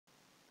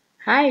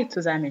Hi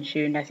zusammen,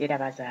 schön, dass ihr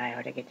dabei seid.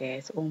 Heute geht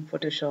es um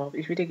Photoshop.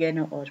 Ich würde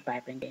gerne euch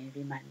beibringen,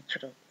 wie man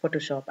mit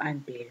Photoshop ein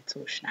Bild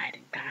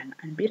zuschneiden kann.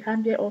 Ein Bild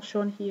haben wir auch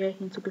schon hier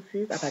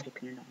hinzugefügt, aber wir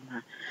können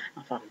nochmal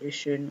einfach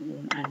löschen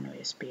und ein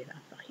neues Bild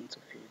einfach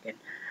hinzufügen.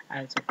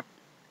 Also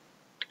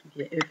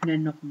wir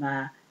öffnen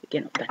nochmal, wir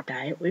gehen auf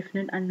Datei,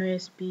 öffnen ein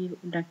neues Bild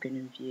und dann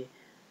können wir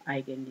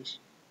eigentlich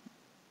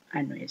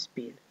ein neues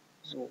Bild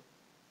so.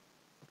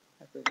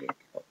 Also wir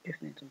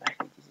öffnen zum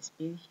Beispiel dieses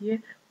Bild hier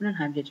und dann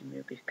haben wir die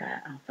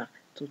Möglichkeit einfach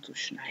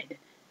zuzuschneiden.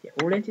 Wir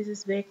holen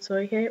dieses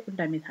Werkzeug her und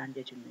damit haben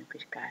wir die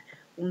Möglichkeit,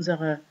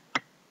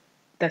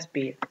 das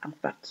Bild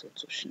einfach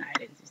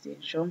zuzuschneiden. Sie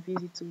sehen schon, wie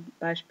Sie zum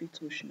Beispiel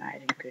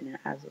zuschneiden können.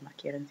 Also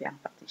markieren Sie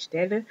einfach die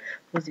Stelle,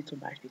 wo Sie zum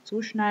Beispiel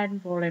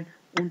zuschneiden wollen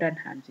und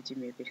dann haben Sie die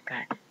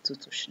Möglichkeit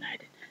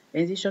zuzuschneiden.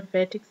 Wenn Sie schon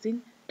fertig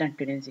sind, dann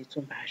können Sie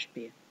zum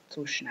Beispiel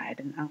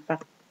zuschneiden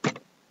einfach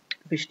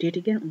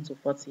bestätigen und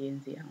sofort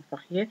sehen Sie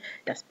einfach hier,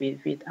 das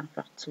Bild wird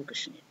einfach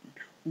zugeschnitten.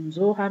 Und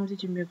so haben Sie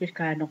die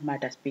Möglichkeit, nochmal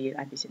das Bild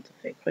ein bisschen zu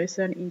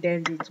vergrößern,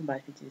 indem Sie zum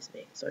Beispiel dieses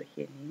Werkzeug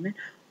hier nehmen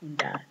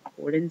und da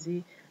holen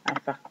Sie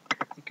einfach,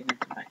 Sie können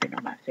zum Beispiel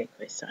nochmal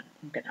vergrößern,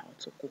 um genau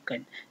zu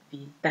gucken,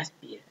 wie das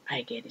Bild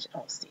eigentlich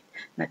aussieht.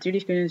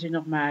 Natürlich können Sie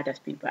nochmal das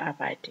Bild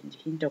bearbeiten, die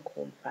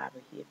Hintergrundfarbe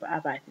hier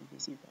bearbeiten, wie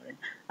Sie wollen.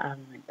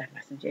 Dann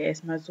lassen wir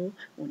erstmal so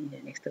und in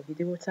der nächsten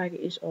Video zeige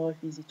ich euch,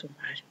 wie Sie zum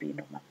Beispiel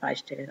nochmal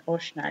freistellen,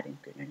 ausschneiden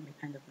können mit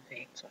anderen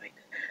Werkzeugen.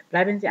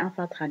 Bleiben Sie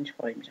einfach dran, ich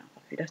freue mich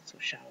einfach für das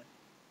Zuschauen.